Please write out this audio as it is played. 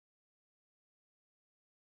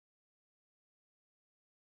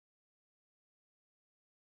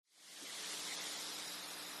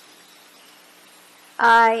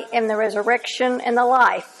I am the resurrection and the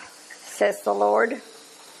life, says the Lord.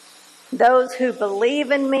 Those who believe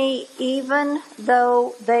in me, even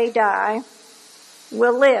though they die,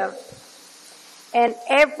 will live. And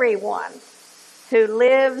everyone who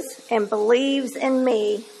lives and believes in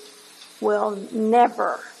me will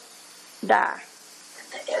never die.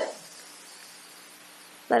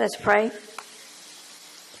 Let us pray.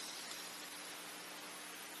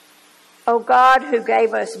 O God, who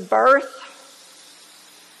gave us birth,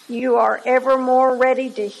 you are ever more ready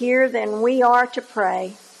to hear than we are to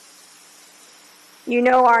pray. You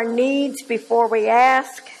know our needs before we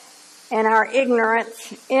ask and our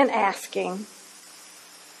ignorance in asking.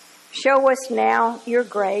 Show us now your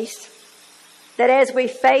grace, that as we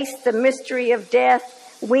face the mystery of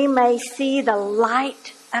death, we may see the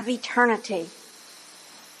light of eternity.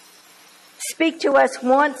 Speak to us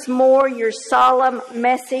once more your solemn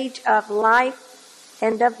message of life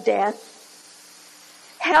and of death.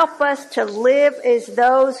 Help us to live as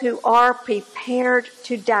those who are prepared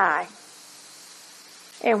to die.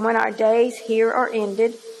 And when our days here are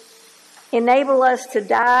ended, enable us to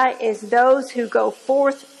die as those who go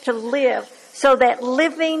forth to live, so that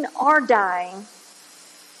living or dying,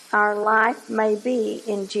 our life may be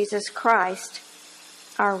in Jesus Christ,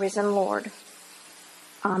 our risen Lord.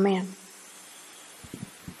 Amen.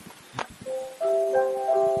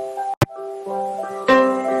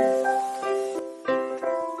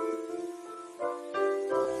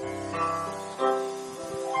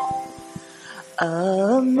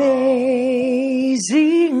 Amazing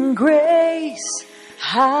grace,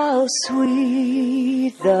 how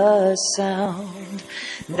sweet the sound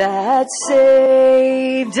that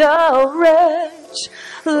saved a wretch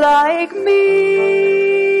like me.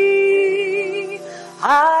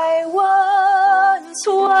 I once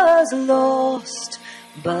was lost,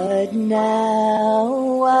 but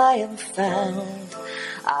now I am found.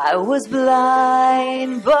 I was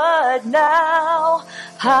blind, but now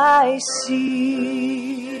I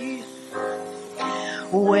see.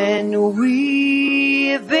 When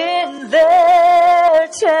we've been there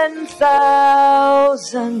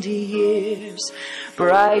 10,000 years,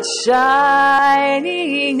 bright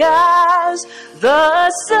shining as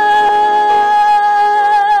the sun,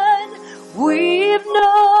 we've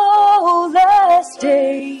no less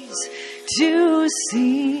days to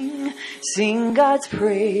sing God's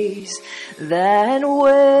praise than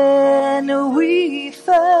when we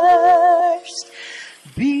first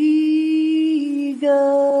begun.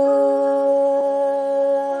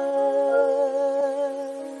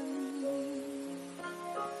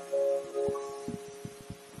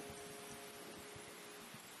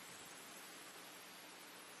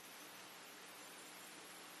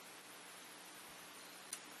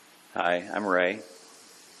 Hi, I'm Ray,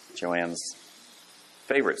 Joann's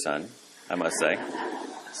favorite son, I must say.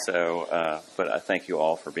 So, but I thank you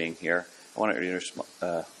all for being here. I want to introduce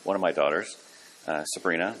one of my daughters,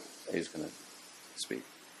 Sabrina, who's going to speak.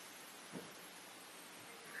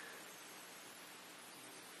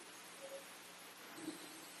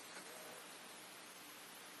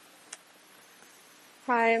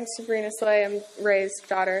 Hi, I'm Sabrina Slay. I'm Ray's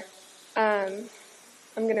daughter. I'm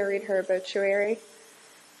going to read her obituary.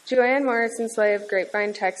 Joann Morrison Slay of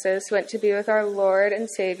Grapevine, Texas, went to be with our Lord and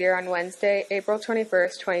Savior on Wednesday, April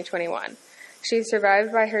 21st, 2021. She is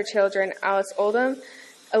survived by her children, Alice Oldham,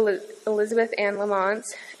 Elizabeth Ann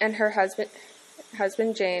Laymance, and her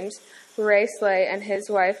husband James, Ray Slay, and his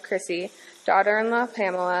wife Chrissey, daughter-in-law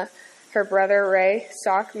Pamela, her brother Ray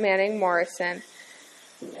Sock Manning Morrison,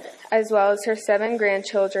 as well as her 7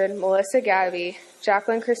 grandchildren, Melissa Gaby,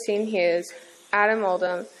 Jacquelyn Christine Huse, Adam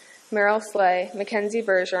Oldham, Meryl Slay, MacKenzie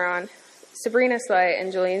Bergeron, Sabrina Slay,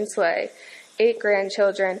 and Julian Slay, 8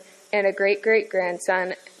 grandchildren, and a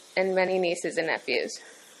great-great-grandson, and many nieces and nephews.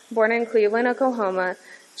 Born in Cleveland, Oklahoma,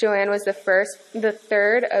 Joann was the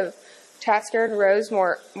third of Tascar and Rose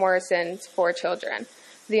Morrison's 4 children.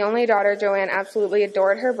 The only daughter, Joann absolutely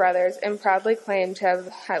adored her brothers and proudly claimed to have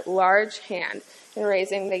had a large hand in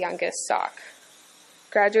raising the youngest Sock.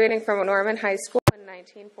 Graduating from Norman High School in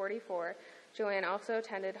 1944, Joann also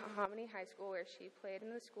attended Hominy High School, where she played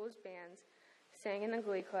in the school's bands, sang in the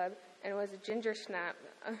Glee Club, and was a ginger snap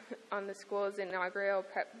on the school's inaugural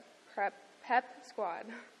pep squad.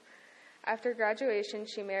 After graduation,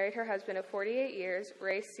 she married her husband of 48 years,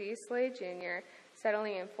 Ray C. Slay Jr.,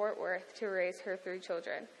 settling in Fort Worth to raise her 3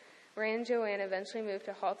 children. Ray and Joann eventually moved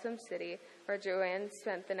to Oldham City, where Joann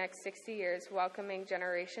spent the next 60 years welcoming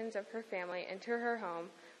generations of her family into her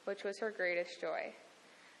home, which was her greatest joy.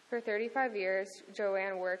 For 35 years,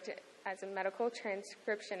 Joann worked as a medical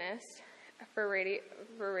transcriptionist for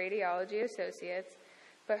Radiology Associates,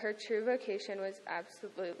 but her true vocation was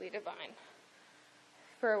absolutely divine.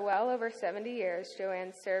 For well over 70 years,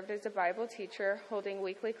 Joann served as a Bible teacher, holding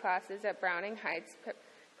weekly classes at Browning Heights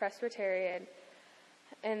Presbyterian,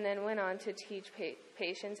 and then went on to teach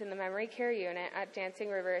patients in the memory care unit at Dancing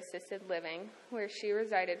River Assisted Living, where she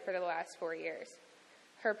resided for the last 4 years.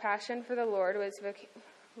 Her passion for the Lord was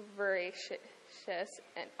voracious,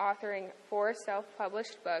 and authoring 4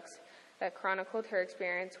 self-published books that chronicled her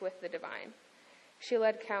experience with the divine. She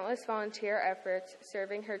led countless volunteer efforts,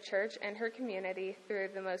 serving her church and her community through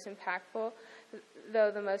the most impactful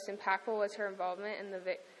was her involvement in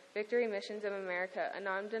the Victory Missions of America, a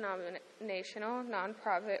non-denominational,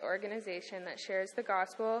 nonprofit organization that shares the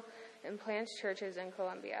gospel and plants churches in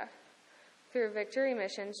Colombia. Through Victory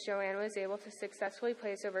Missions, Joann was able to successfully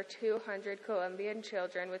place over 200 Colombian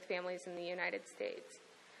children with families in the United States.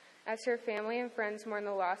 As her family and friends mourn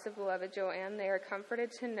the loss of beloved Joann, they are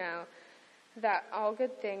comforted to know that all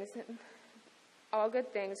good things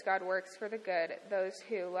God works for the good, those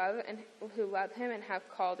who love him and have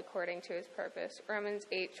called according to his purpose. Romans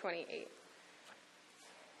 8:28.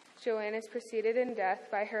 Joann is preceded in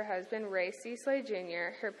death by her husband Ray C. Slay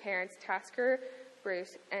Jr., her parents Tascar,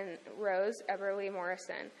 Bruce, and Rose Eberle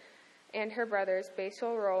Morrison, and her brothers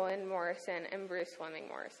Basil Roland Morrison and Bruce Fleming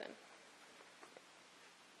Morrison.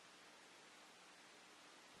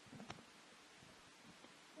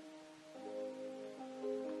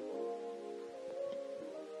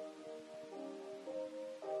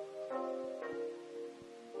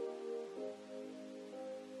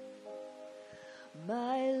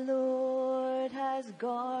 My Lord has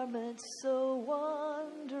garments so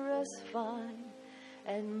wondrous fine,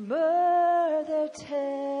 and myrrh their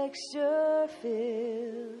texture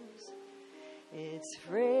fills. Its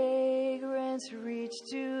fragrance reached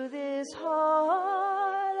to this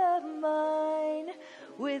heart of mine,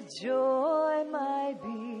 with joy my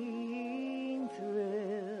being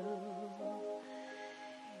thrill.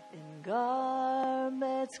 In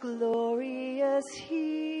garments glorious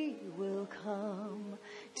he will come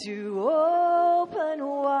to open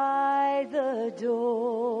wide the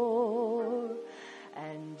door,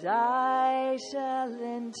 and I shall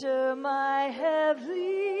enter my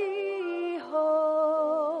heavenly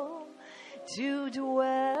home to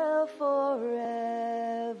dwell forevermore.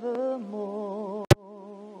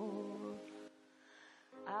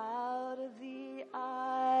 Out of the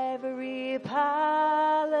ivory palaces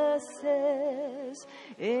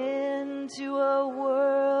into a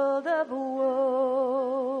world of woe,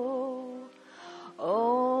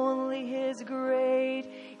 only his great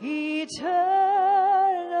eternal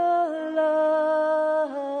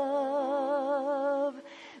love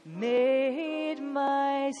made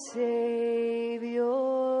my Savior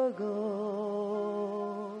go.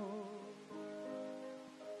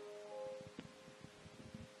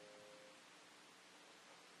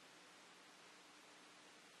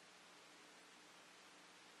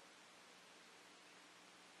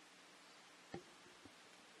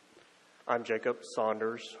 I'm Jacob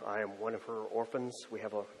Saunders. I am one of her orphans. We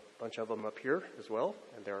have a bunch of them up here as well,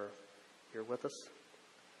 and they're here with us.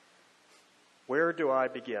 Where do I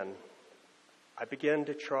begin? I begin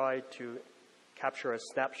to try to capture a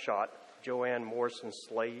snapshot of Joann Morrison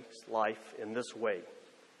Slay's life in this way.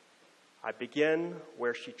 I begin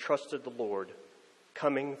where she trusted the Lord,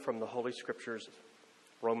 coming from the Holy Scriptures,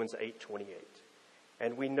 Romans 8:28.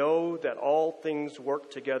 And we know that all things work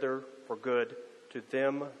together for good to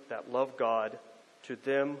them that love God, to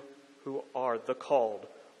them who are the called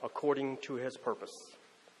according to his purpose.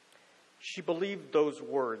 She believed those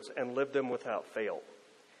words and lived them without fail.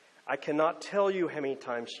 I cannot tell you how many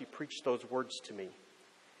times she preached those words to me.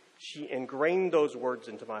 She ingrained those words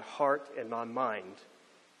into my heart and my mind,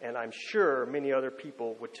 and I'm sure many other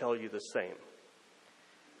people would tell you the same.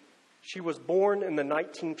 She was born in the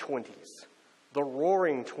 1920s, the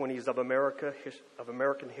roaring 20s of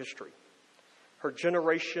American history. Her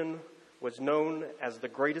generation was known as the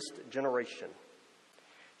greatest generation.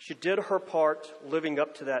 She did her part living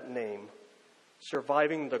up to that name,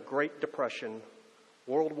 surviving the Great Depression,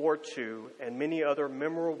 World War II, and many other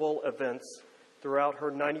memorable events throughout her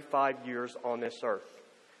 95 years on this earth,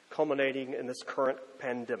 culminating in this current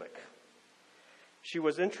pandemic. She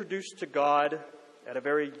was introduced to God at a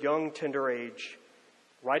very young, tender age,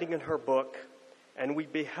 writing in her book, "And we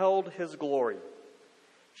beheld his glory."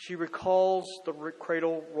 She recalls the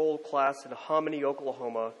cradle roll class in Hominy,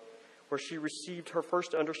 Oklahoma, where she received her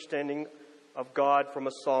first understanding of God from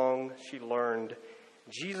a song she learned.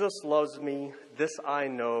 "Jesus loves me, this I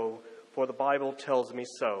know, for the Bible tells me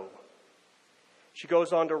so." She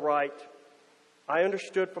goes on to write, "I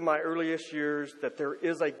understood from my earliest years that there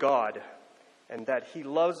is a God, and that he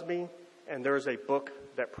loves me, and there is a book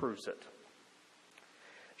that proves it.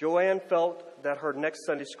 Joann felt that her next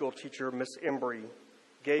Sunday school teacher, Miss Embry,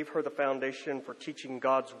 gave her the foundation for teaching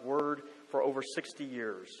God's Word for over 60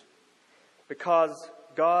 years. Because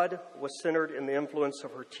God was centered in the influence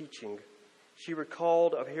of her teaching, she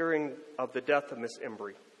recalled of hearing of the death of Miss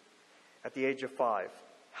Embry at the age of 5.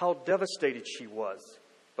 How devastated she was,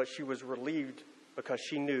 but she was relieved because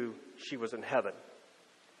she knew she was in heaven.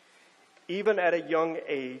 Even at a young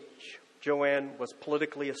age, Joann was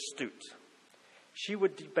politically astute. She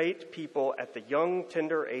would debate people at the young,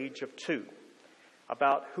 tender age of 2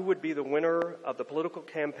 about who would be the winner of the political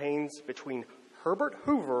campaigns between Herbert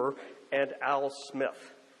Hoover and Al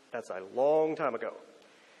Smith. That's a long time ago.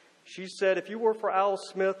 She said if you were for Al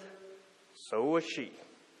Smith, so was she.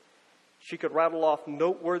 She could rattle off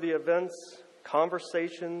noteworthy events,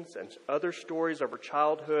 conversations, and other stories of her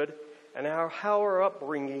childhood and how her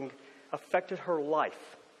upbringing affected her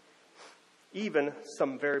life, even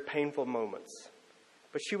some very painful moments.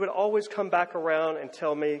 But she would always come back around and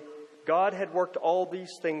tell me God had worked all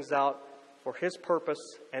these things out for his purpose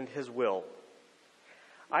and his will.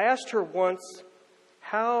 I asked her once,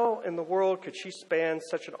 how in the world could she span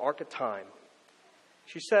such an arc of time?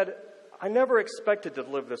 She said, I never expected to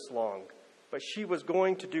live this long, but she was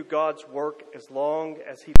going to do God's work as long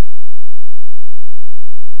as he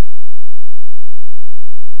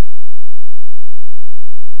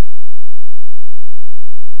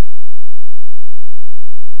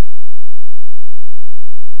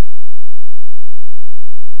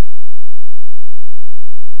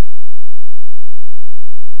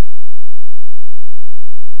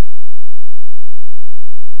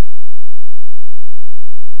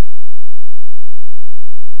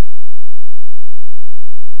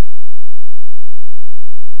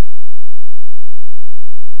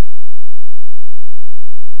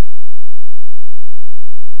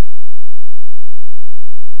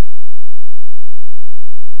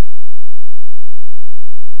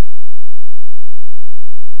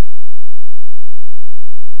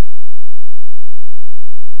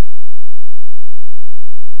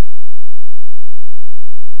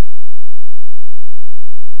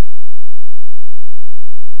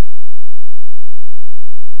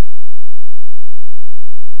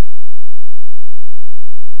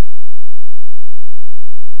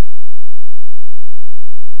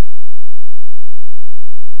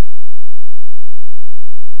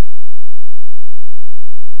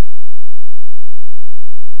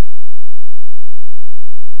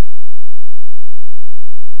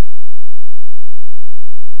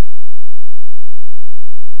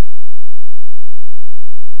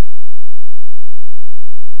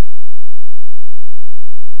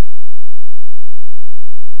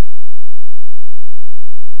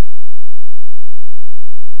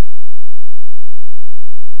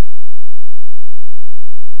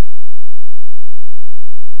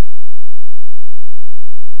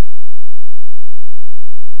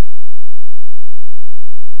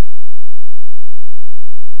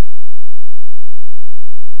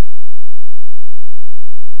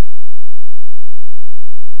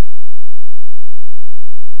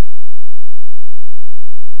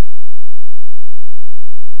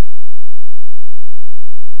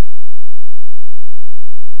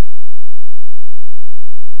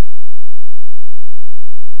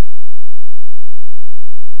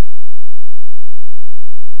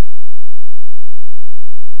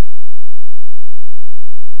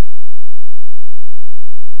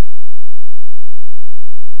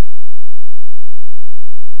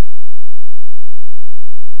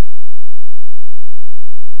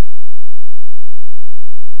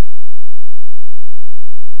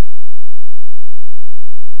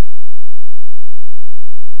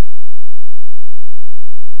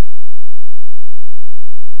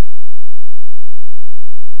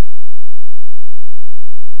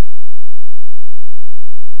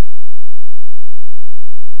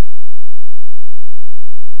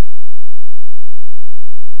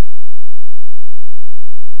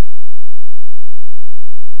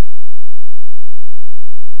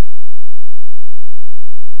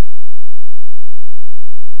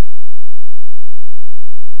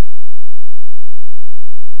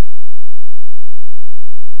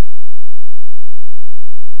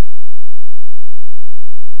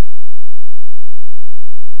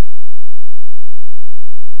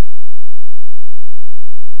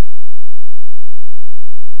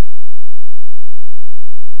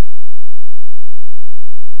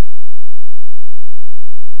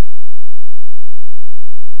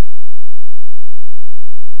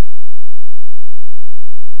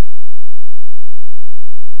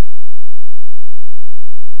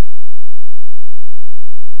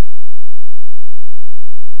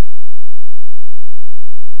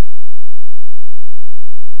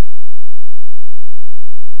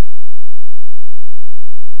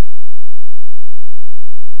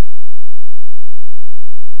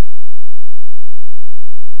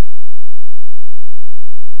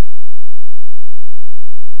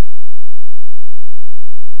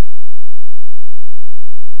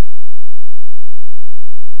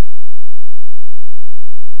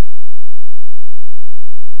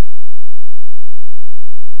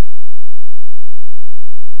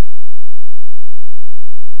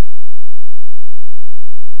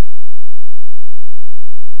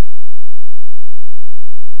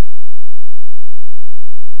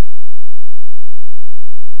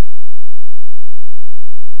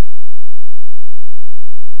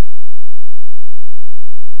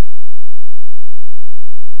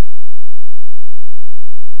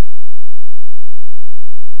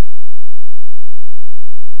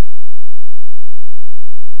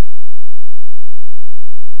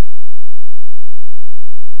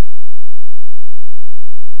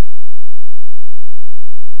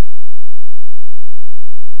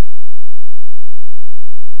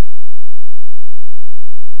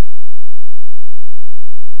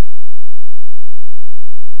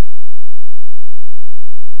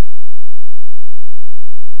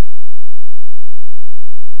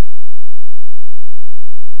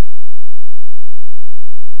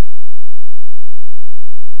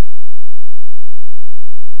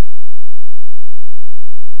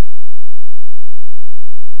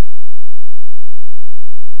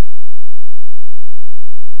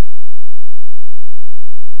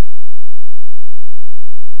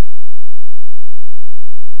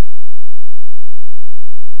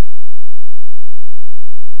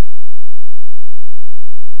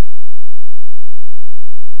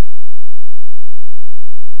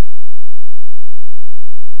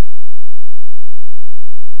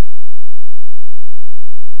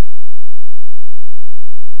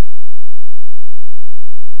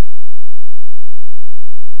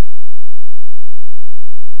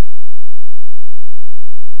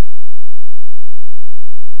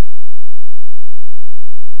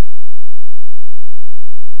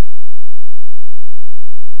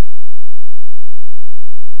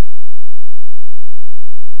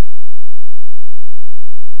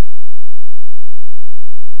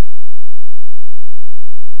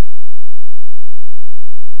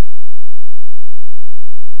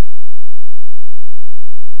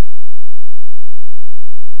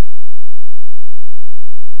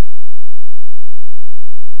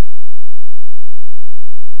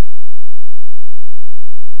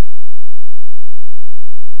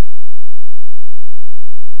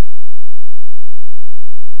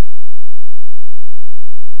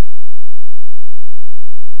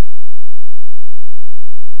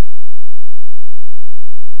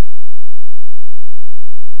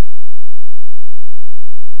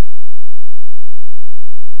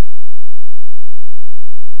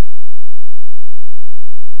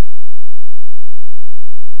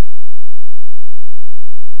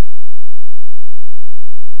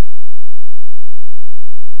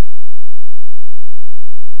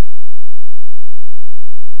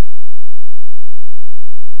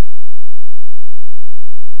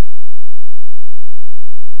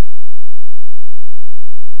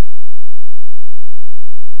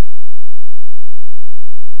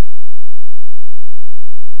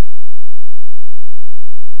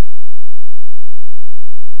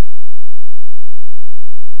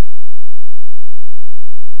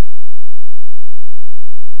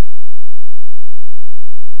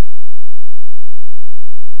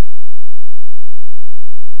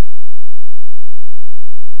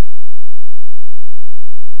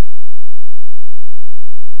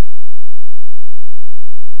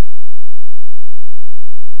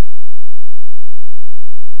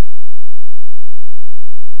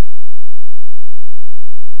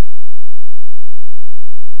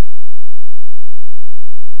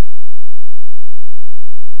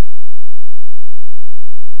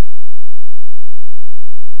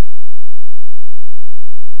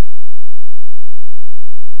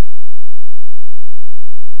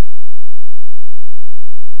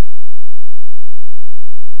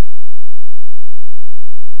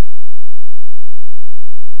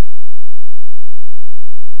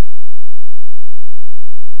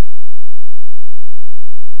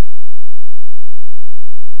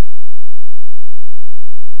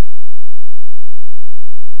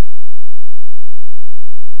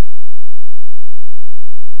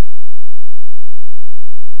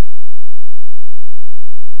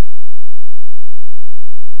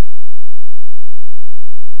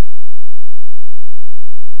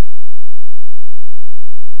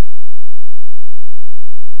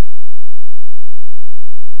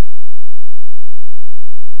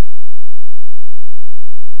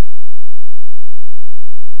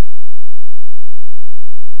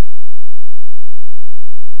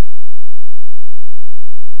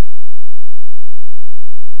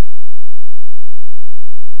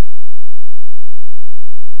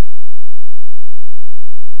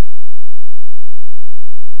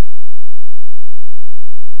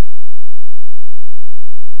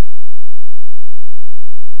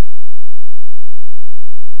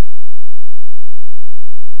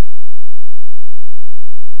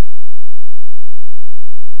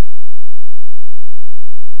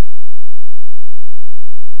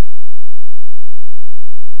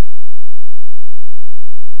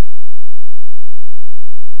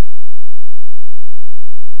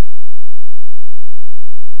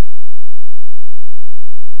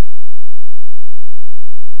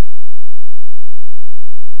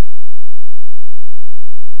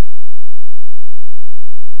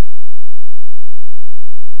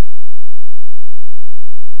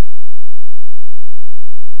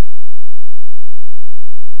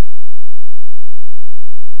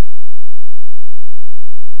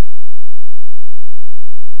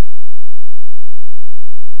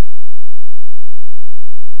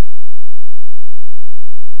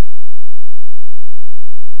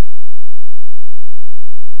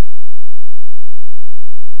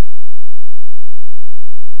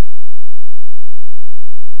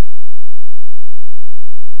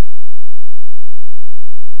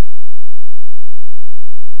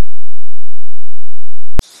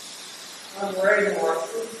I'm Ray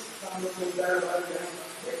Morrison. Some of you better know him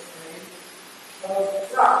nickname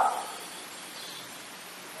of Rock.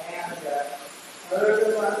 And other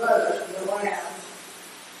than my mother, Joann,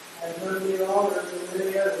 has known me longer than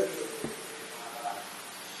many other people.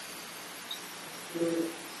 She was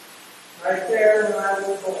right there when I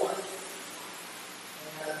was born.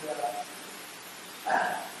 And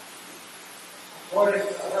according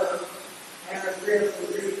to her, and her career was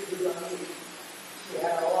really good on me. She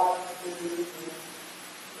had a lot to do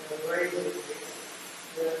with raising me,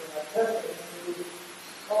 with cooking me,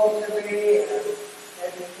 culture me, and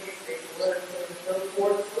educate me, and so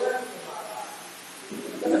forth for the rest of my life.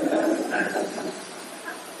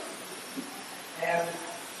 And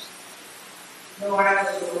Joann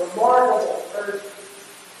was a remarkable person.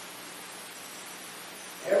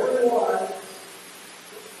 Everyone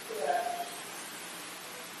that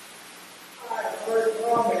I heard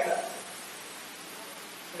from him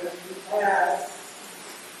that he had,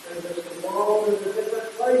 that the world is a different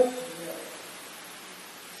place to him.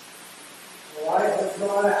 The light has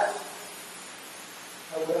gone out.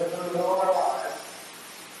 So we've known all our lives,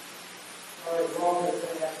 or as long as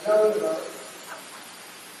they have known us,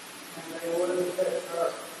 and they would have said her.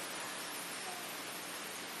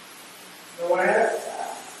 Joann is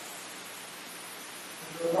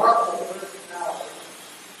a remarkable personality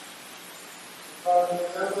because of the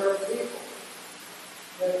number of people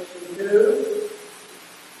that she knew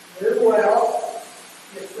well.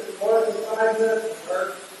 If it wasn't 5 minutes of her,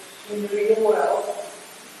 she knew him well.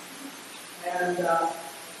 And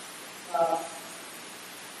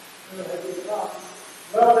who had become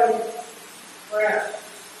loving friends,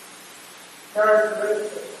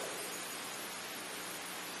 characteristics.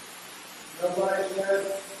 Nobody said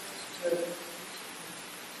that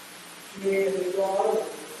she and God,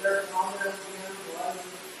 their comments again, was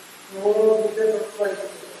the world is a different place.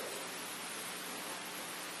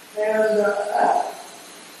 And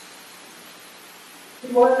he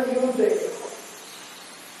wasn't using it.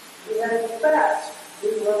 He had fast. He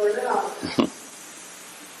lowered down.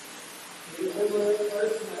 He was a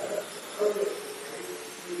person that was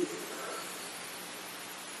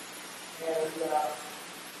and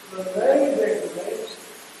amazingly,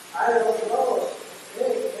 I don't know if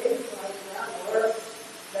any case like that where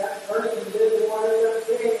that person didn't want to end up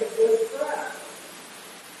being a good friend.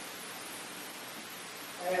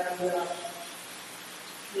 And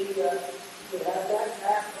she had that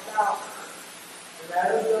knack about her. And that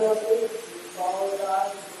ability to follow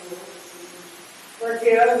God's rules, to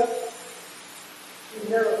forgive. She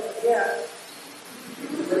never forgets.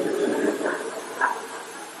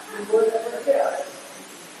 She wouldn't forget.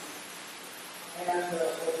 And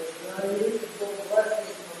was very useful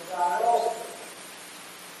blessing from God also.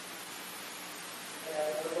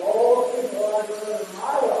 And of all the people I've known in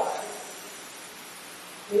my life,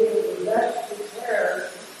 he was the best prepared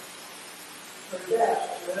for death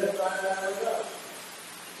than anybody I ever known.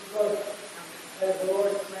 Because, as the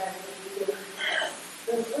Lord commanded, he was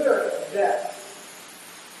considerate of death.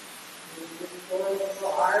 He was going to a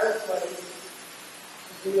higher place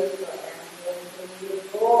to be at the hand of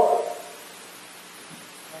the Lord.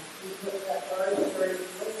 And she took that very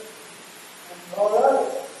seriously and taught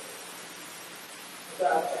others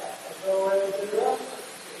about that. As though it was a reference.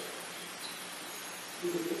 She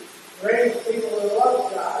raised people who love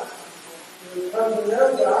God, who come to know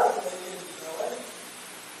God, and they enjoy it,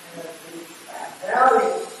 and who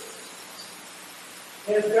value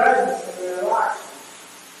His guidance in their life,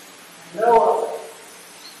 and know of it.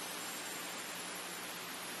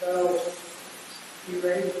 So, she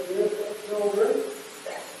raised beautiful children.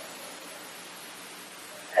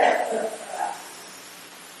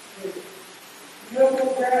 Beautiful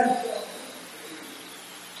grandchildren.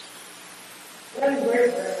 Then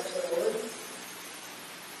great-grandchildren.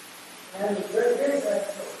 And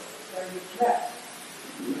great-great-grandchildren. And met.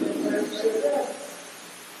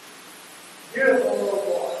 Beautiful little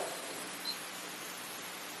boy.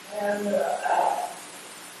 And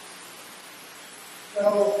so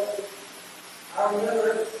I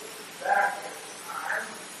remember back in time,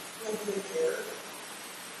 20 years,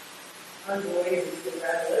 unbelievable to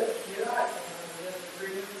that list, you know, I can remember this 3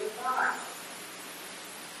 years at a time.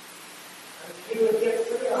 And she would get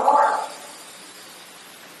pretty hard.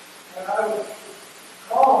 And I would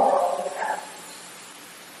call her all the time.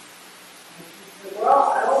 And she said, well,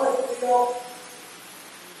 I only feel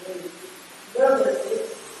the liberty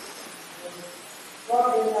in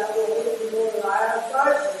talking that way more than I have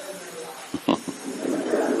cycles in my life.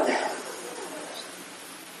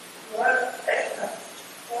 Well,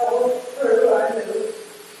 that was true, I knew.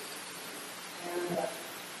 And that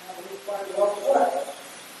was quite well put.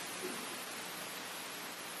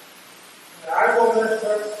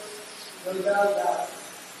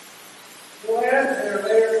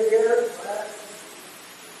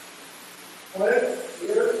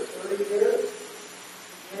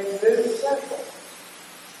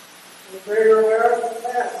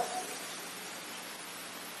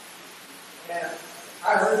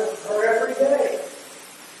 her every day.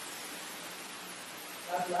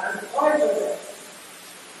 Sometimes twice a day.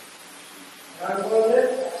 And I'm going to miss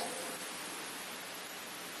that.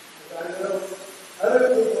 Because I know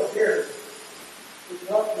other people here who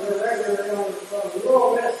talk to her regularly on the phone, we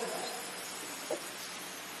will miss that.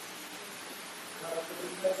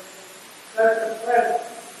 Such a present.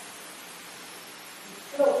 She's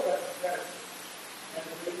still such a present. And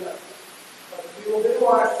we know. But she will be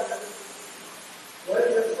watching us with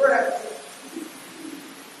the breath.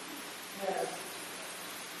 And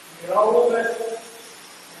we all will miss her. And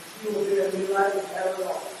she will be a new life in heaven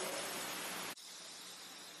on.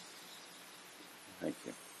 Thank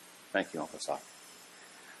you. Thank you, Uncle Sock.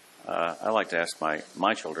 I'd like to ask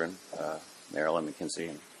my children, Meryl and MacKenzie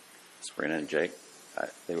and Sabrina and Jake,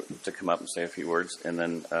 to come up and say a few words, and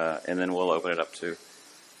then we'll open it up to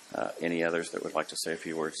any others that would like to say a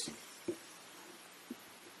few words.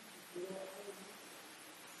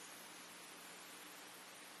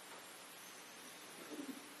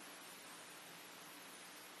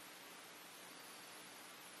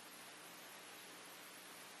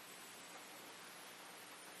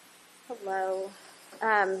 Hello.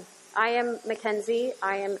 I am MacKenzie.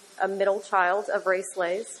 I am a middle child of Ray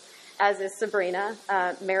Slay's, as is Sabrina.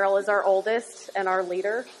 Meryl is our oldest and our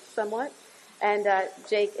leader, somewhat. And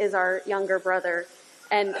Jake is our younger brother.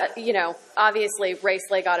 And, obviously Ray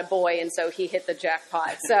Slay got a boy, and so he hit the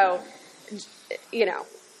jackpot. So,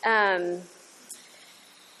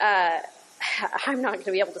 I'm not going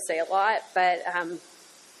to be able to say a lot, but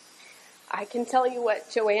I can tell you what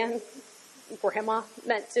Joann, Grandma,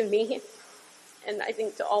 meant to me, and I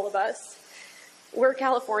think to all of us. We're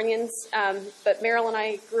Californians, but Meryl and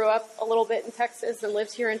I grew up a little bit in Texas and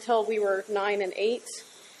lived here until we were 9 and 8.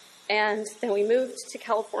 And then we moved to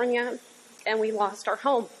California, and we lost our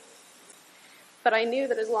home. But I knew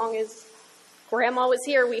that as long as Grandma was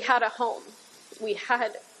here, we had a home. We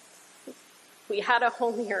had a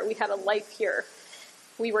home here. We had a life here.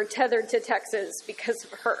 We were tethered to Texas because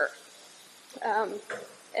of her.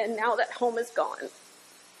 And now that home is gone.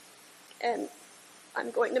 And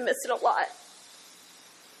I'm going to miss it a lot.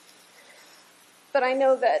 But I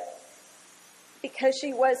know that because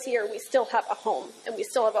she was here, we still have a home. And we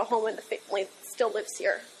still have a home, and the family still lives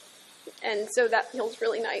here. And so that feels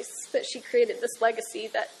really nice that she created this legacy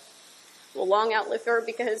that will long outlive her,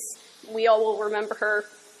 because we all will remember her,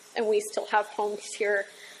 and we still have homes here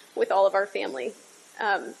with all of our family,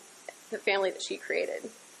 the family that she created.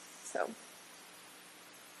 So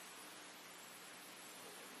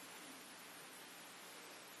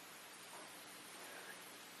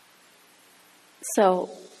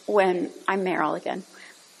I'm Meryl again.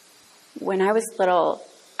 When I was little,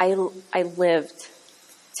 I lived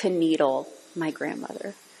to needle my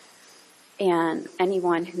grandmother. And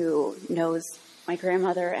anyone who knows my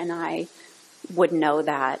grandmother and I would know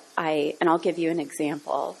that. And I'll give you an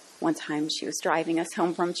example. One time she was driving us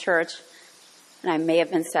home from church, and I may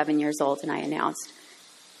have been 7 years old, and I announced,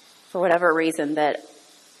 for whatever reason, that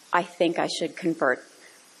I think I should convert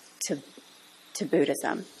to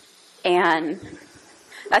Buddhism. And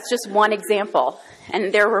that's just one example.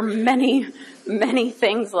 And there were many, many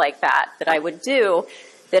things like that I would do,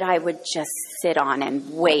 that I would just sit on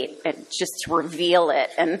and wait and just reveal it.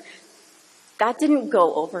 And that didn't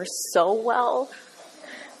go over so well.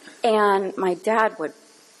 And my dad would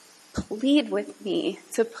plead with me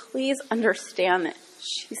to please understand that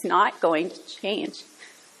she's not going to change.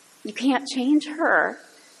 You can't change her.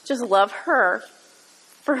 Just love her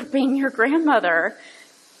for being your grandmother.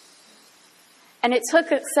 And it took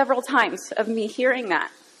several times of me hearing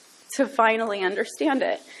that to finally understand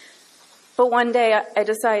it. But one day I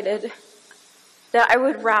decided that I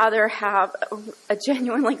would rather have a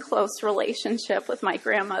genuinely close relationship with my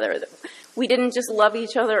grandmother. That we didn't just love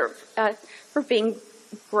each other for being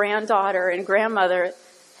granddaughter and grandmother,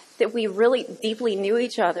 that we really deeply knew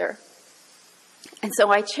each other. And so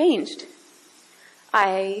I changed.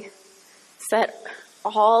 I set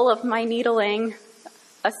all of my needling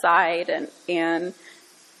aside, and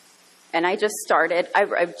I just started.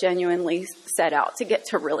 I've genuinely set out to get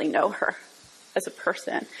to really know her as a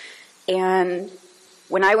person. And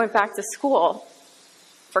when I went back to school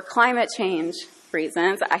for climate change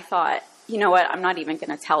reasons, I thought, you know what, I'm not even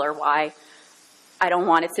going to tell her why. I don't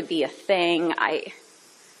want it to be a thing.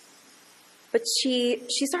 But she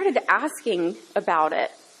started asking about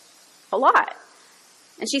it a lot.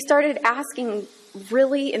 And she started asking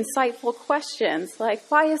really insightful questions like,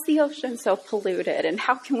 why is the ocean so polluted and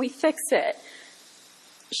how can we fix it?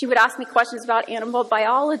 She would ask me questions about animal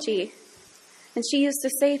biology. And she used to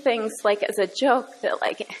say things like as a joke that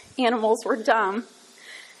like animals were dumb.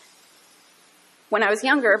 when I was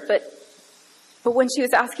younger, but when she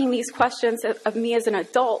was asking these questions of me as an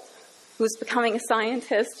adult who was becoming a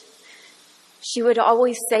scientist, she would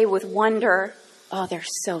always say with wonder, "Oh, they're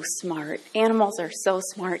so smart. Animals are so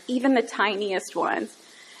smart, even the tiniest ones."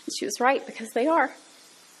 And she was right, because they are.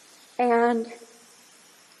 And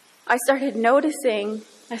I started noticing,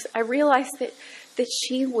 I realized that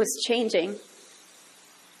she was changing.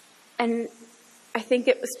 And I think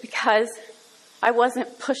it was because I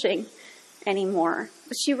wasn't pushing anymore.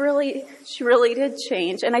 But she really did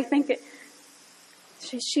change. And I think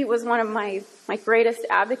she was one of my greatest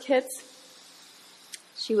advocates.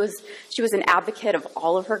 She was an advocate of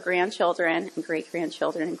all of her grandchildren and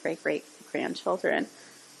great-grandchildren and great-great-grandchildren.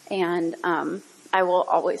 And I will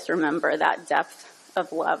always remember that depth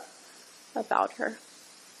of love about her.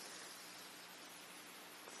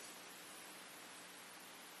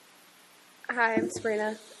 Hi, I'm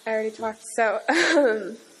Sabrina. I already talked. So,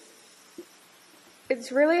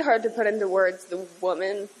 it's really hard to put into words the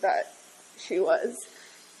woman that she was.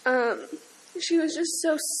 She was just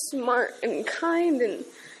so smart and kind, and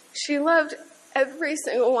she loved every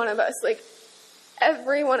single one of us, like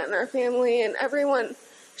everyone in our family and everyone.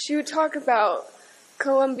 She would talk about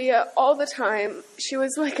Columbia all the time. She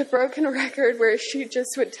was like a broken record where she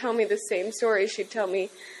just would tell me the same story. She'd tell me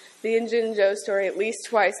the Injun Joe story at least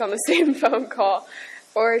twice on the same phone call.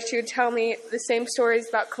 Or she would tell me the same stories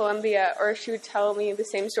about Columbia, or she would tell me the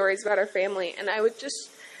same stories about her family. And I would just,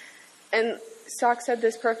 and Sock said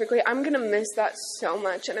this perfectly, I'm going to miss that so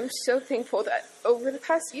much. And I'm so thankful that over the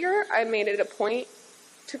past year, I made it a point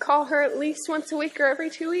to call her at least once a week or every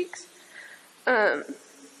 2 weeks.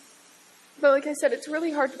 But like I said, it's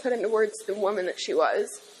really hard to put into words the woman that she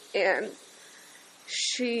was. And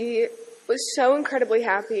she was so incredibly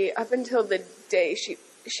happy up until the day she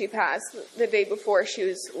passed. The day before, she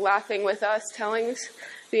was laughing with us, telling us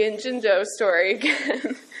the Injun Joe story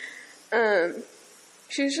again.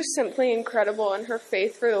 She was just simply incredible, and her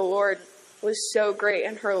faith for the Lord was so great,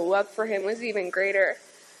 and her love for him was even greater.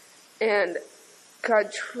 And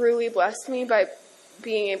God truly blessed me by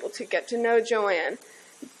being able to get to know Joann.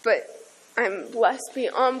 But I'm blessed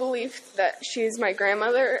beyond belief that she's my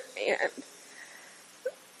grandmother, and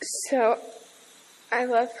so I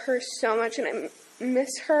love her so much, and I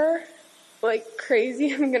miss her like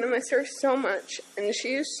crazy. I'm going to miss her so much. And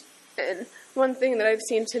one thing that I've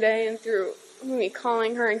seen today and through me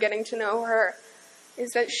calling her and getting to know her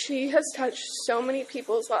is that she has touched so many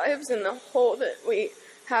people's lives, and the hole that we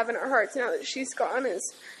have in our hearts now that she's gone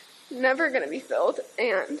is never going to be filled.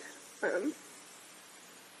 And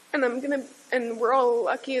we're all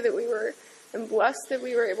lucky that and blessed that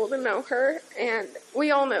we were able to know her, and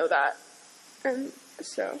we all know that. And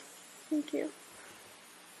so, thank you.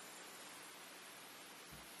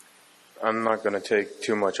 I'm not going to take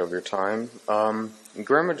too much of your time.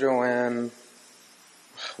 Grandma Joann,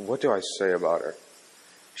 what do I say about her?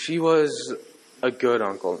 She was a good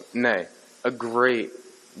uncle. Nay, a great...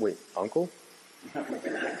 Wait, uncle?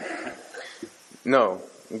 No,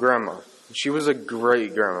 grandma. She was a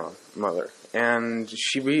great grandmother, and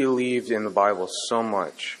she believed in the Bible so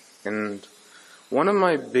much. And one of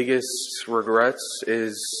my biggest regrets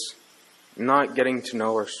is not getting to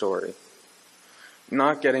know her story,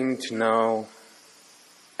 not getting to know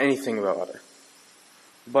anything about her.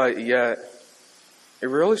 But yet, it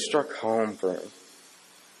really struck home for me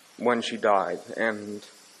when she died, and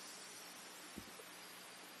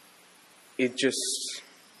it just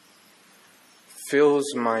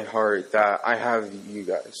fills my heart that I have you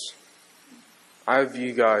guys. I have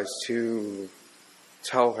you guys to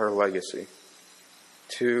tell her legacy,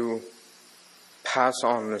 to pass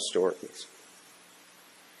on the stories.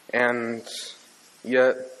 And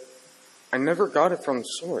yet, I never got it from the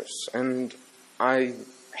source, and I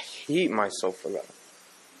hate myself for that.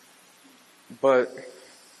 But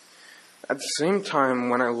at the same time,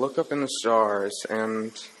 when I look up in the stars,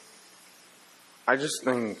 and I just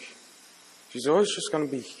think, she's always just going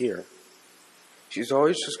to be here. She's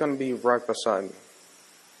always just going to be right beside me.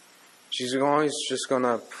 She's always just going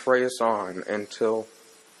to pray us on until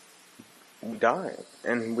we die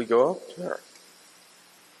and we go up to her.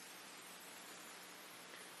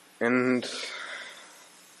 And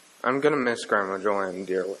I'm going to miss Grandma Joann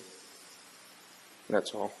dearly.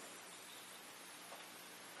 That's all.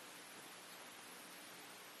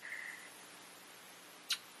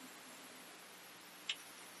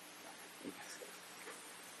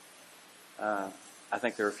 I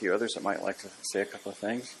think there are a few others that might like to say a couple of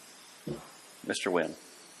things. Mr. Wynn.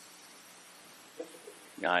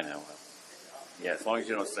 Yeah, I know. Yeah, as long as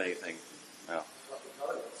you don't say anything. Well,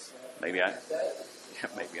 maybe I.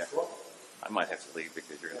 I might have to leave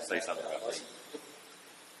because you're going to say something about this.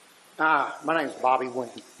 My name's Bobby Wynn.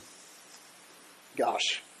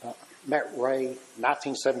 Gosh, met Ray in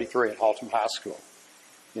 1973 at Oldham High School.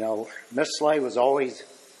 You know, Miss Slay was always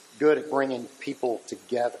good at bringing people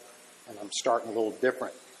together, and I'm starting a little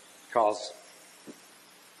different because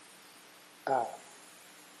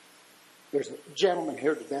there's a gentleman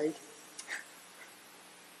here today.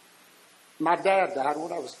 My dad died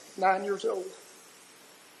when I was 9 years old,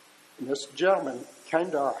 and this gentleman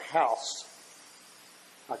came to our house.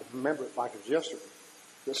 I can remember it like it was yesterday.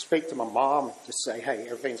 To speak to my mom and to say, hey,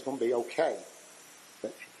 everything's going to be okay.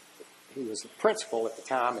 But he was the principal at the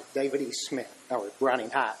time at David E. Smith, or at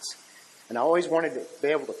Browning Heights. And I always wanted to be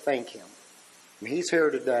able to thank him. And he's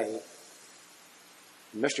here today.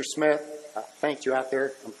 Mr. Smith, I thanked you out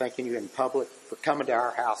there. I'm thanking you in public for coming to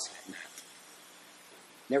our house that night.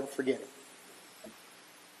 Never forget it.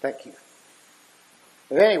 Thank you.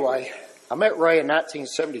 But anyway, I met Ray in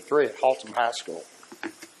 1973 at Oldham High School.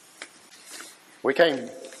 We became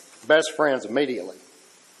best friends immediately.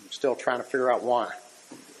 I'm still trying to figure out why.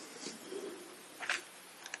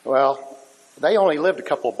 Well, they only lived a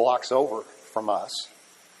couple of blocks over from us.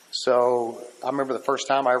 So I remember the first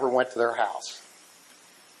time I ever went to their house.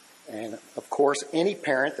 And, of course, any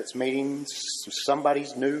parent that's meeting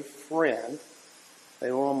somebody's new friend,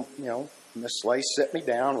 they want, you know, Miss Slay set me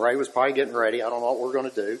down. Ray was probably getting ready. I don't know what we're going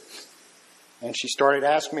to do. And she started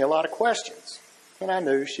asking me a lot of questions. And I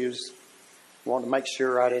knew she was wanting to make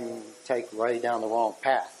sure I didn't take Ray down the wrong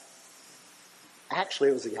path.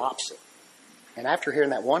 Actually, it was the opposite. And after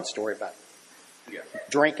hearing that one story about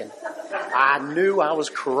drinking, I knew I was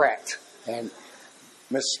correct. And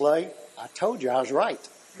Miss Slay, I told you I was right.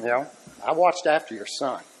 You know, I watched after your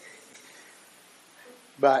son.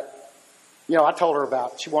 But, you know, I told her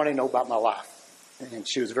she wanted to know about my life. And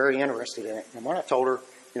she was very interested in it. And when I told her,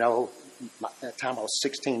 you know, at that time I was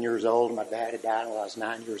 16 years old. My dad had died when I was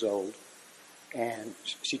 9 years old. And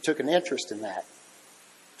she took an interest in that.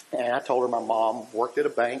 And I told her my mom worked at a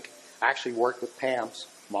bank. I actually worked with Pam's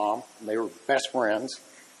mom. And they were best friends.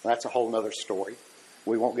 That's a whole other story.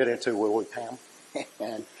 We won't get into it, will we, Pam?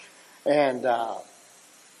 And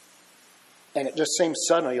it just seemed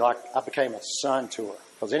suddenly like I became a son to her.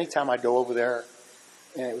 Because anytime I'd go over there,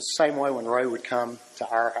 and it was the same way when Ray would come to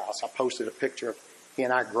our house. I posted a picture of he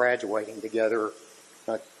and I graduating together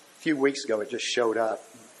a few weeks ago. It just showed up.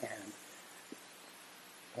 And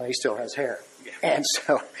well, he still has hair. And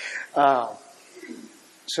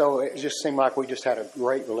so it just seemed like we just had a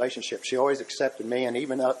great relationship. She always accepted me and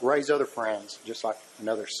even Ray's other friends just like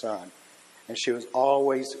another son. And she was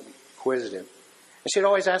always inquisitive. And she'd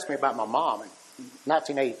always ask me about my mom. In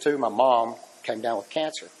 1982, my mom came down with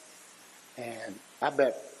cancer. And I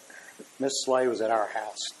bet Miss Slay was at our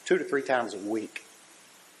house 2 to 3 times a week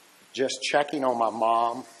just checking on my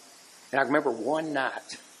mom. And I remember one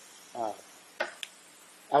night, I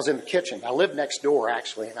was in the kitchen. I lived next door,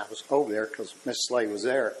 actually, and I was over there because Miss Slay was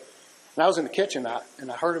there. And I was in the kitchen,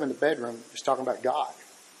 and I heard him in the bedroom just talking about God.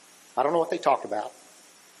 I don't know what they talked about,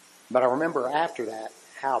 but I remember after that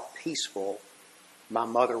how peaceful my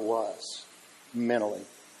mother was mentally.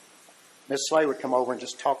 Miss Slay would come over and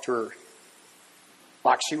just talk to her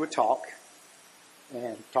like she would talk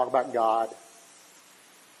and talk about God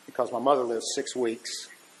because my mother lived 6 weeks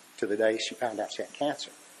to the day she found out she had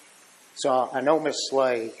cancer. So I know Miss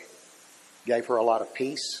Slay gave her a lot of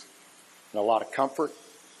peace and a lot of comfort,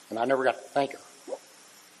 and I never got to thank her.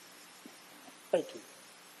 Thank you.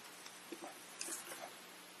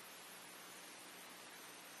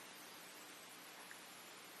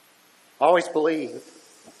 I always believe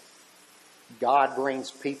God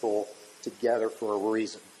brings people together for a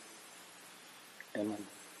reason. And when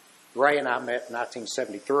Ray and I met in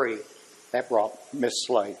 1973, that brought Miss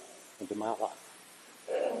Slay into my life.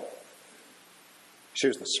 She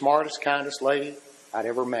was the smartest, kindest lady I'd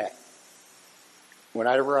ever met.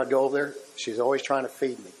 Whenever I'd go over there, she was always trying to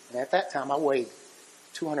feed me. And at that time, I weighed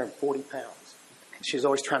 240 pounds. She was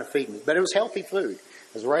always trying to feed me. But it was healthy food.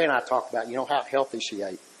 As Ray and I talked about, you know how healthy she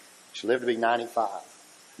ate. She lived to be 95.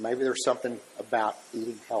 Maybe there's something about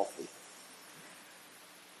eating healthy.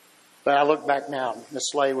 But I look back now, Miss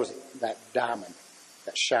Slay was that diamond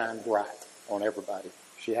that shined bright on everybody.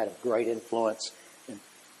 She had a great influence. And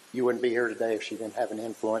you wouldn't be here today if she didn't have an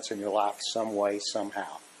influence in your life some way,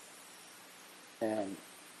 somehow. And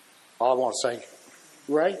all I want to say,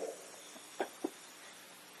 Ray,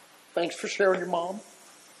 thanks for sharing your mom.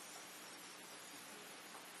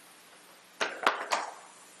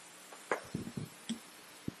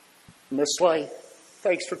 Miss Slay,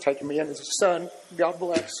 thanks for taking me in as a son. God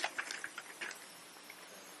bless.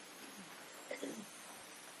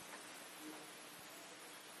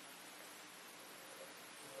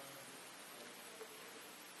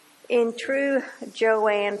 In true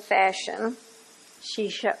Joann fashion, she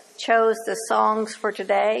chose the songs for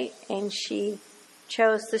today, and she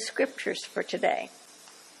chose the scriptures for today.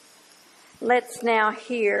 Let's now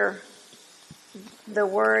hear the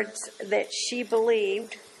words that she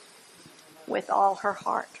believed with all her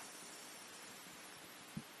heart.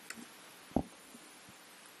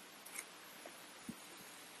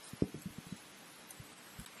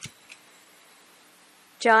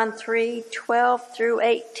 John 3:12 through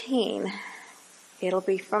 18. It'll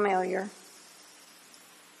be familiar.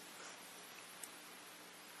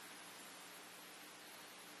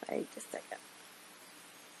 Wait just a second.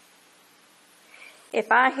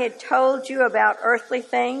 If I had told you about earthly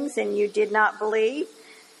things and you did not believe,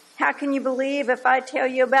 how can you believe if I tell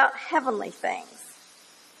you about heavenly things?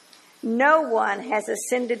 No one has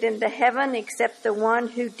ascended into heaven except the one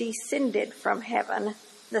who descended from heaven,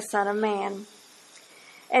 the Son of Man.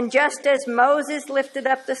 And just as Moses lifted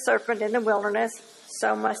up the serpent in the wilderness,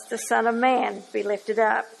 so must the Son of Man be lifted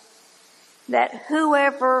up, that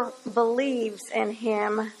whoever believes in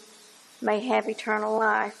him may have eternal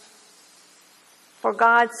life. For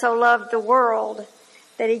God so loved the world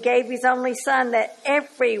that he gave his only Son, that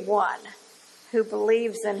everyone who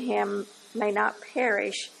believes in him may not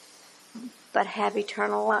perish, but have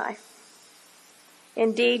eternal life.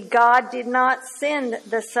 Indeed, God did not send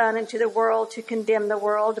the Son into the world to condemn the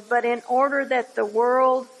world, but in order that the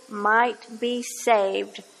world might be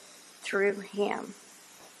saved through him.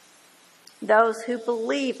 Those who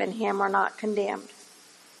believe in him are not condemned,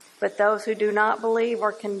 but those who do not believe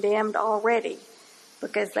are condemned already,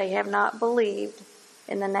 because they have not believed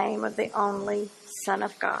in the name of the only Son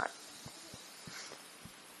of God.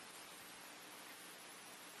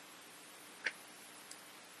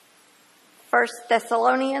 First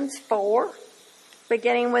Thessalonians 4,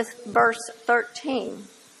 beginning with verse 13.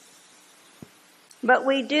 But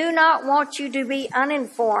we do not want you to be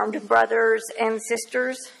uninformed, brothers and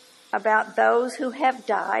sisters, about those who have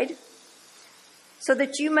died, so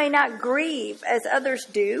that you may not grieve as others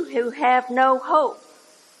do who have no hope.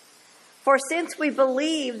 For since we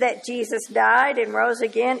believe that Jesus died and rose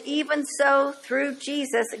again, even so through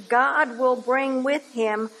Jesus God will bring with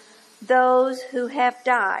him those who have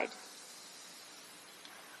died.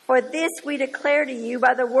 For this we declare to you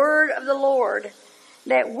by the word of the Lord,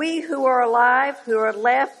 that we who are alive, who are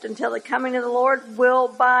left until the coming of the Lord, will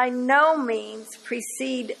by no means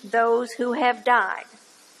precede those who have died.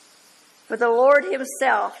 For the Lord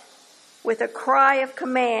himself, with a cry of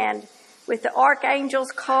command, with the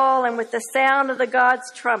archangel's call, and with the sound of the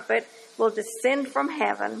God's trumpet, will descend from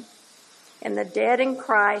heaven, and the dead in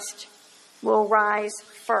Christ will rise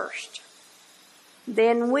first.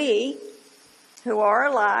 Then we, who are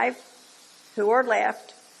alive, who are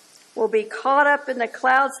left, will be caught up in the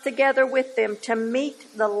clouds together with them to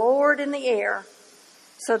meet the Lord in the air,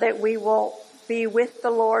 so that we will be with the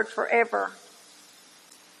Lord forever.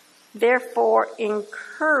 Therefore,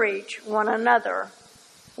 encourage one another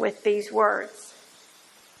with these words.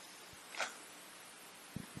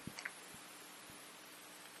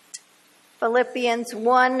 Philippians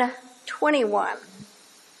 1:21.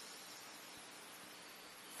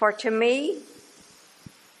 For to me,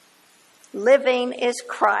 living is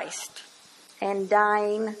Christ, and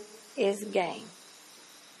dying is gain.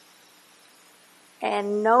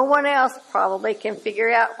 And no one else probably can figure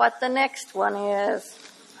out what the next one is.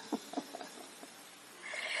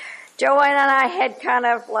 Joann and I had kind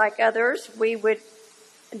of, like others, we would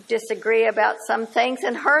disagree about some things,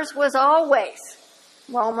 and hers was always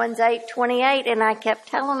Romans 8:28, and I kept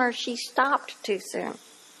telling her she stopped too soon.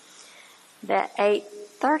 That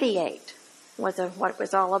 8:38 was what it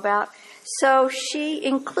was all about. So she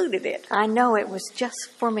included it. I know it was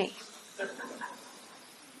just for me.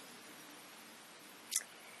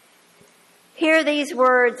 Hear these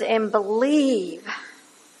words and believe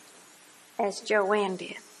as Joann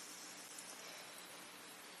did.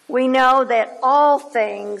 We know that all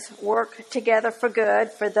things work together for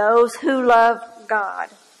good for those who love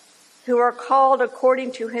God, who are called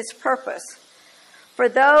according to his purpose. For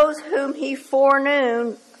those whom he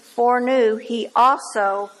foreknew, he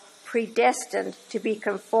also predestined to be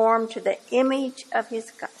conformed to the image of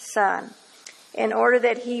his Son, in order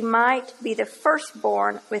that he might be the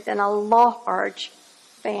firstborn within a large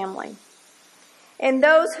family. And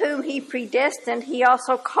those whom he predestined, he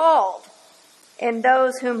also called. And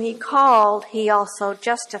those whom he called, he also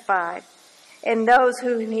justified. And those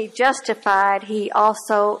whom he justified, he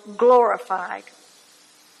also glorified.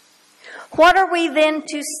 What are we then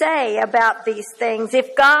to say about these things?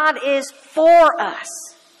 If God is for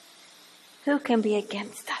us, who can be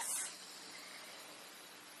against us?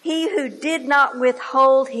 He who did not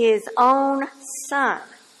withhold his own Son,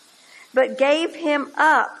 but gave him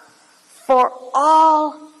up for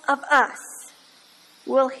all of us,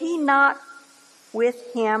 will he not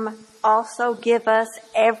with him also give us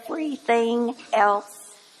everything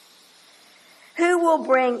else? Who will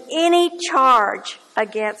bring any charge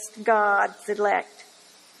against God's elect?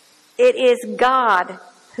 It is God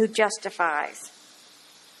who justifies.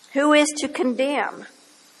 Who is to condemn?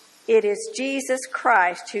 It is Jesus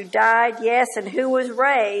Christ who died, yes, and who was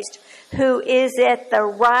raised, who is at the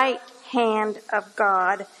right hand of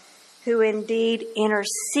God, who indeed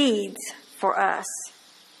intercedes for us.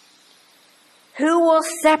 Who will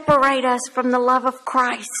separate us from the love of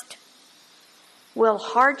Christ? Will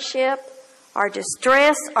hardship, our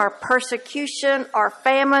distress, our persecution, our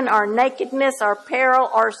famine, our nakedness, our peril,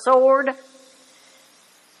 our sword?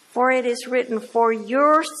 For it is written, for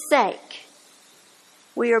your sake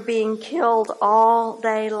we are being killed all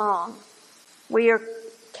day long. We are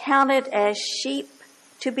counted as sheep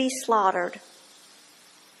to be slaughtered.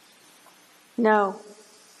 No.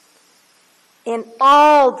 In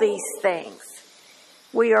all these things,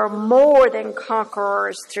 we are more than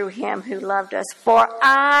conquerors through him who loved us. For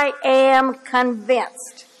I am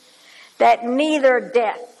convinced that neither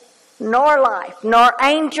death, nor life, nor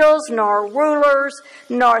angels, nor rulers,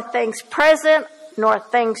 nor things present, nor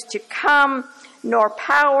things to come, nor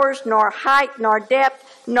powers, nor height, nor depth,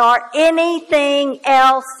 nor anything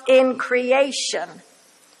else in creation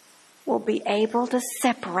will be able to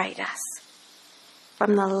separate us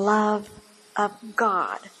from the love of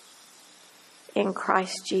God in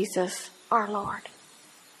Christ Jesus our Lord.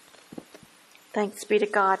 Thanks be to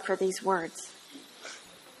God for these words.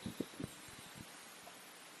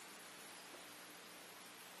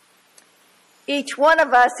 Each one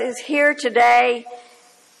of us is here today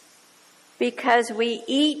because we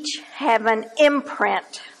each have an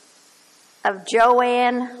imprint of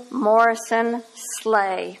Joann Morrison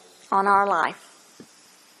Slay on our life.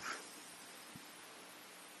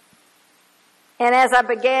 And as I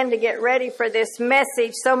began to get ready for this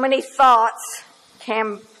message, so many thoughts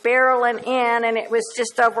came barreling in, and it was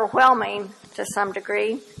just overwhelming to some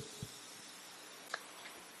degree.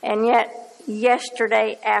 And yet,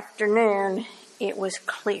 yesterday afternoon, it was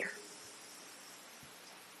clear.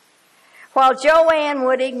 While Joann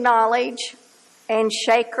would acknowledge and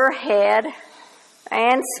shake her head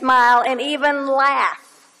and smile and even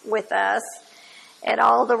laugh with us at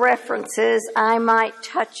all the references I might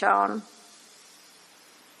touch on,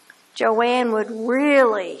 Joann would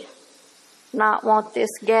really not want this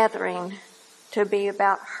gathering to be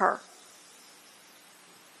about her.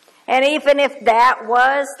 And even if that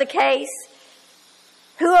was the case,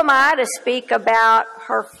 who am I to speak about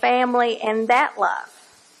her family and that love?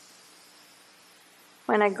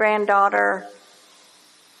 When a granddaughter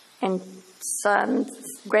and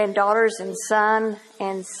granddaughters and son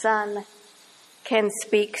can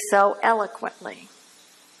speak so eloquently.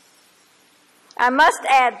 I must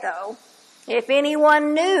add, though, if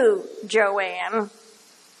anyone knew Joann,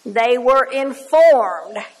 they were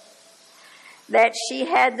informed that she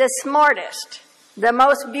had the smartest, the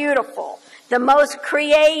most beautiful, the most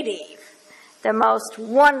creative, the most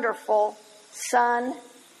wonderful son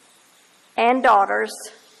and daughters,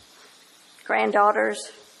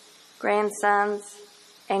 granddaughters, grandsons,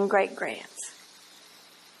 and great-grands.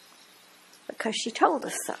 Because she told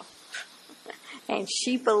us so. And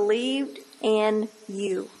she believed in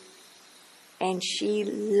you. And she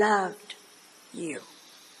loved you.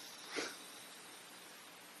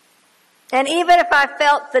 And even if I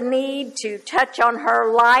felt the need to touch on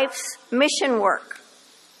her life's mission work,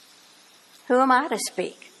 who am I to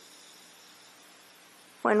speak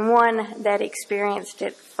when one that experienced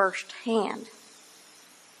it firsthand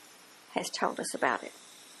has told us about it?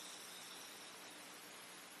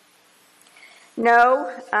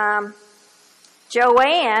 No,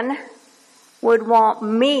 Joann would want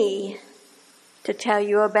me to tell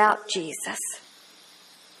you about Jesus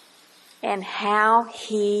and how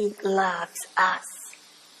he loves us.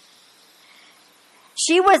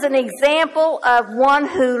 She was an example of one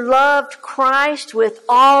who loved Christ with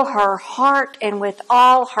all her heart and with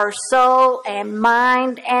all her soul and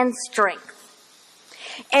mind and strength.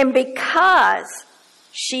 And because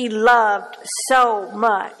she loved so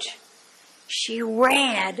much, she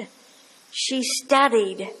read, she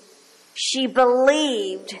studied, she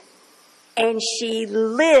believed, and she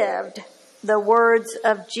lived the words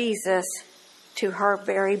of Jesus to her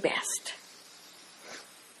very best.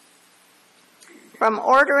 From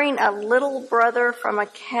ordering a little brother from a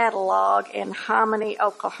catalog in Hominy,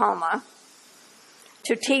 Oklahoma,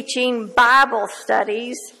 to teaching Bible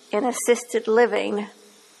studies in assisted living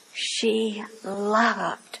She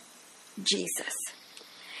loved Jesus.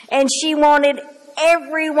 And she wanted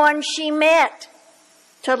everyone she met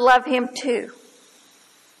to love him too.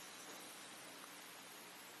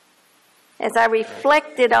 As I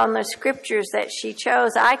reflected on the scriptures that she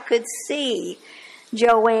chose, I could see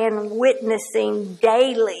Joann witnessing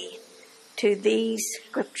daily to these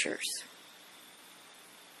scriptures.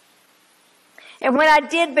 And when I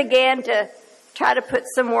did begin to try to put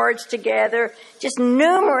some words together, just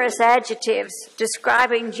numerous adjectives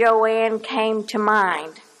describing Joann came to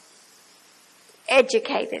mind.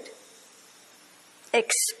 Educated,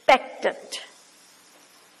 expectant,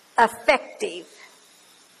 effective,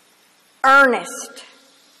 earnest,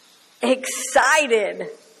 excited,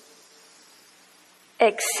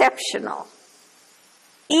 exceptional,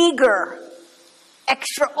 eager,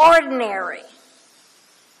 extraordinary,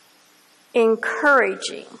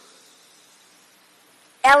 encouraging,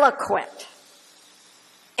 eloquent,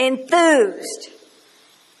 enthused,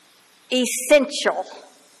 essential,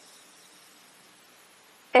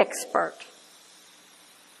 expert.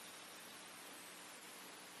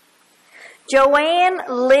 Joann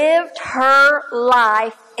lived her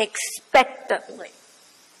life expectantly.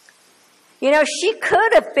 You know, she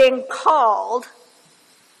could have been called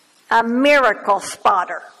a miracle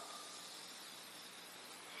spotter.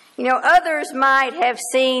 You know, others might have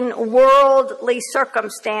seen worldly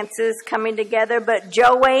circumstances coming together, but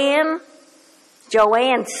Joann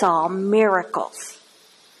saw miracles.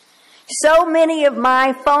 So many of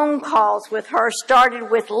my phone calls with her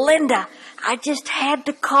started with, "Linda, I just had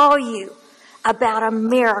to call you about a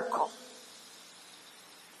miracle."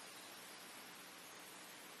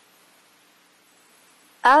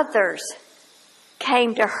 Others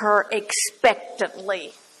came to her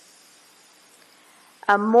expectantly.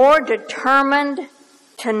 A more determined,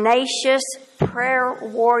 tenacious prayer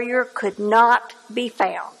warrior could not be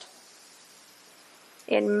found.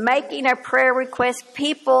 In making a prayer request,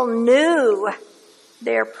 people knew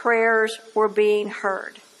their prayers were being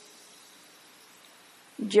heard.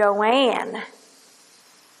 Joann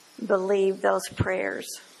believed those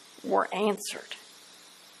prayers were answered.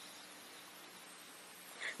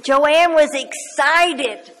 Joann was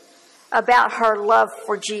excited about her love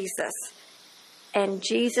for Jesus and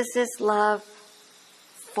Jesus' love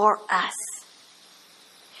for us.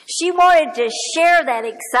 She wanted to share that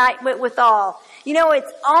excitement with all. You know,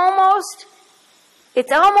 it's almost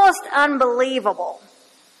unbelievable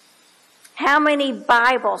how many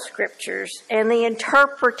Bible scriptures and the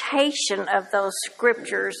interpretation of those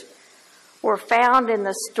scriptures were found in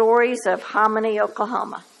the stories of Hominy,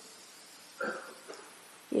 Oklahoma.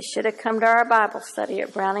 You should have come to our Bible study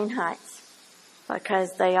at Browning Heights,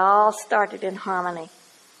 because they all started in Hominy.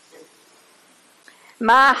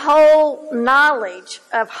 My whole knowledge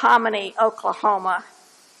of Hominy, Oklahoma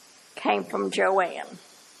came from Joann.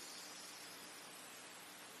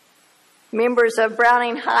 Members of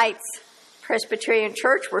Browning Heights Presbyterian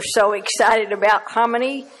Church were so excited about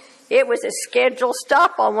Hominy, it was a scheduled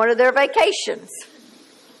stop on one of their vacations.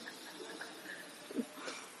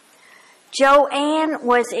 Joann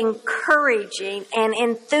was encouraging and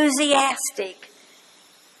enthusiastic,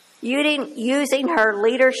 using her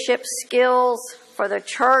leadership skills for the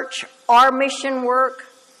church or mission work.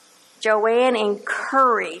 Joann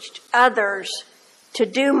encouraged others to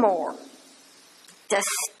do more, to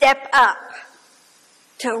step up,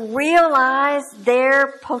 to realize their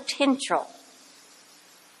potential.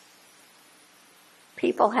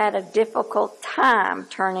 People had a difficult time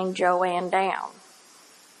turning Joann down.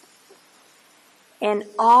 And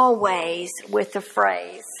always with the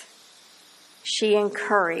phrase, she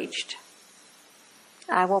encouraged,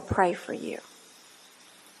 "I will pray for you."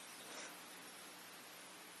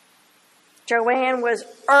 Joann was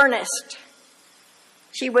earnest.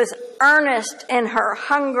 She was earnest in her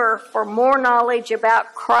hunger for more knowledge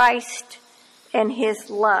about Christ and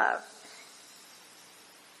his love.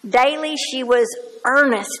 Daily, she was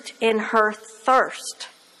earnest in her thirst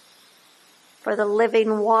for the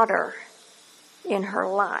living water in her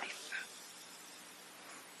life.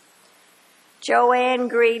 Joann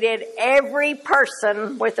greeted every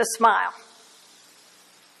person with a smile.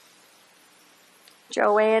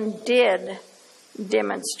 Joann did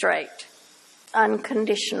demonstrate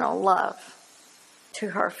unconditional love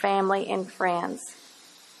to her family and friends.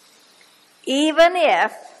 Even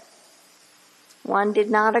if one did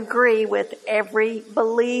not agree with every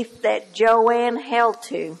belief that Joann held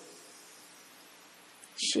to,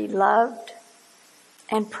 she loved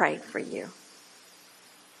and prayed for you.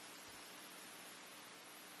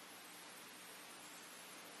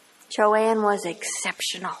 Joann was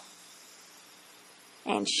exceptional.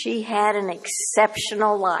 and she had an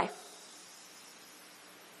exceptional life.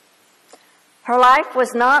 Her life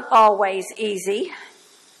was not always easy,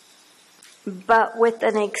 but with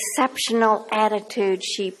an exceptional attitude,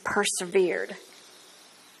 she persevered.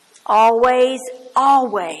 Always,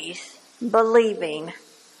 always believing.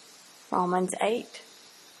 Romans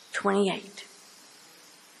 8:28.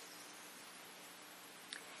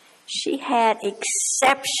 She had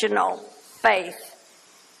exceptional faith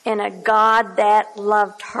in a God that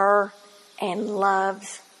loved her and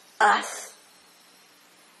loves us.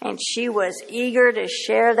 And she was eager to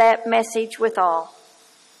share that message with all.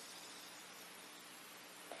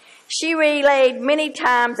 She relayed many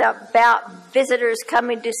times about visitors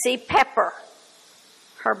coming to see Pepper,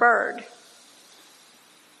 her bird.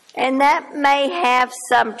 And that may have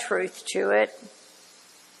some truth to it,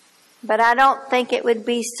 but I don't think it would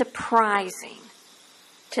be surprising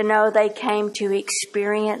to know they came to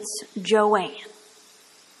experience Joann.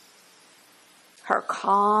 Her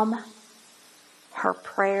calm, her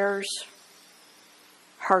prayers,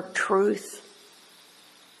 her truth,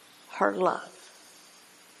 her love.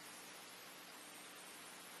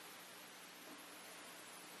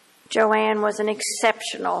 Joann was an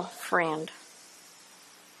exceptional friend,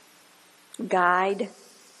 guide,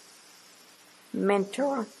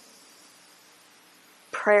 mentor,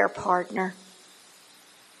 prayer partner,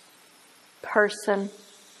 person,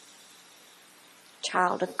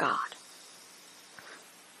 child of God.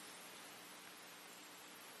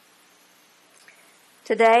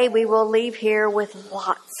 Today we will leave here with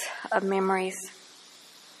lots of memories,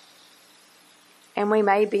 and we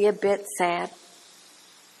may be a bit sad.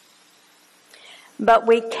 But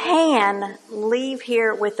we can leave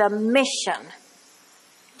here with a mission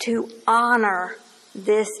to honor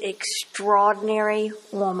this extraordinary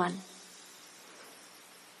woman.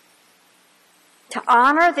 To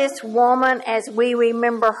honor this woman as we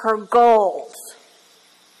remember her goals.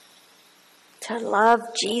 To love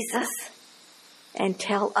Jesus and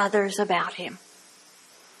tell others about him.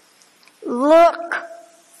 Look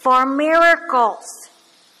for miracles.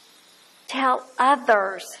 Tell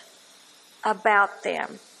others about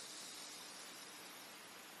them.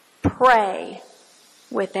 Pray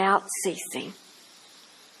without ceasing.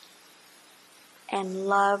 And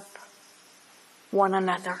love one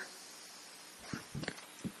another.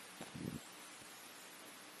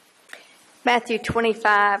 Matthew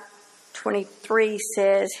 25:23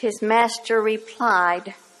 says, his master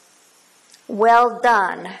replied, well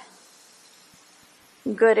done,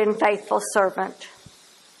 good and faithful servant.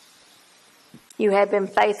 You have been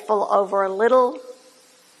faithful over a little,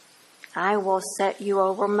 I will set you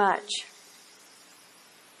over much.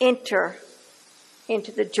 Enter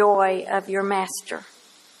into the joy of your master.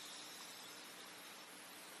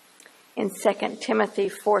 In 2 Timothy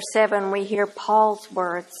 4:7, we hear Paul's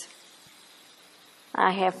words,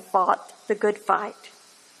 I have fought the good fight.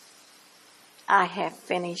 I have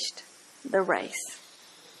finished the race.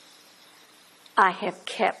 I have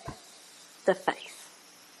kept the faith.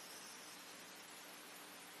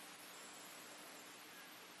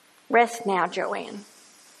 Rest now, Joann.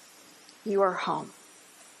 You are home.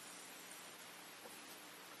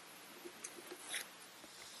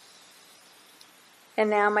 And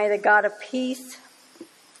now may the God of peace,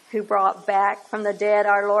 who brought back from the dead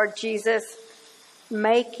our Lord Jesus,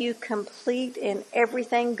 make you complete in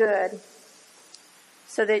everything good,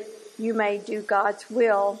 so that you may do God's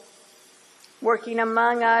will, working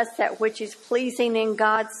among us that which is pleasing in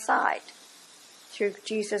God's sight, through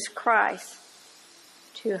Jesus Christ,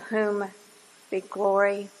 to whom be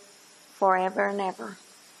glory forever and ever.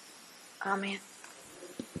 Amen.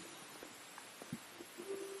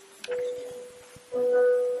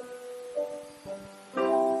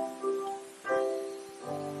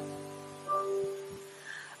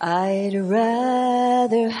 I'd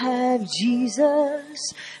rather have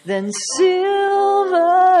Jesus than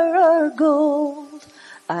silver or gold.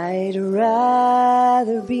 I'd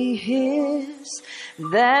rather be his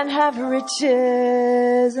than have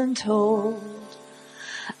riches untold.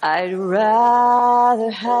 I'd rather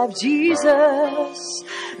have Jesus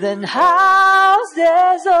than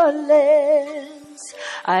houses or lands.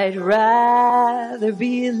 I'd rather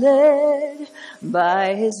be led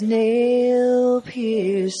by his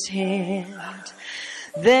nail-pierced hand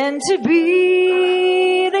than to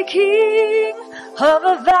be the king of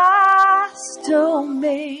a vast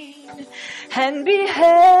domain and be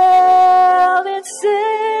held in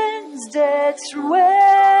sin's dead sway.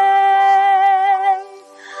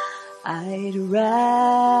 I'd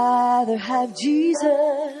rather have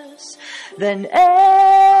Jesus than anything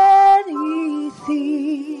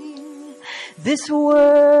this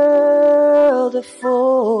world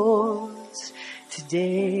affords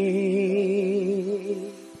today.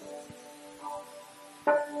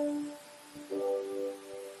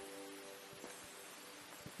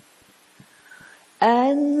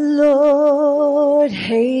 And Lord,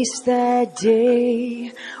 haste that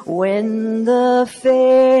day when the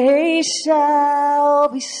face shall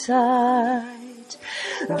be sight,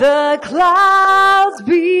 the clouds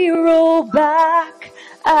be rolled back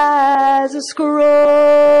as a scroll,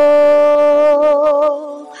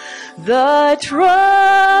 the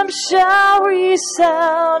trump shall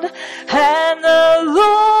resound, and the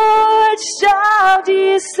Lord shall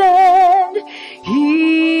descend.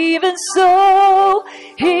 Even so,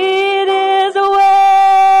 it is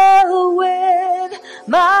well with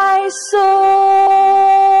my soul.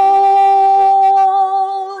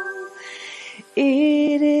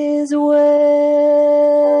 It is well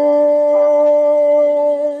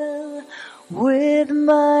with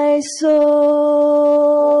my soul.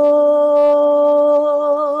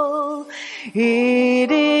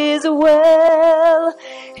 It is well,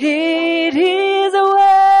 it is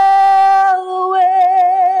well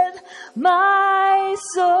with my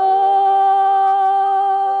soul.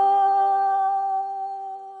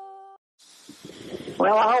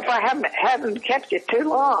 Well, I hope I haven't kept you too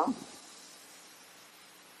long.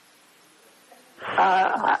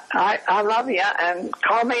 I love you, and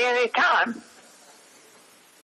call me anytime.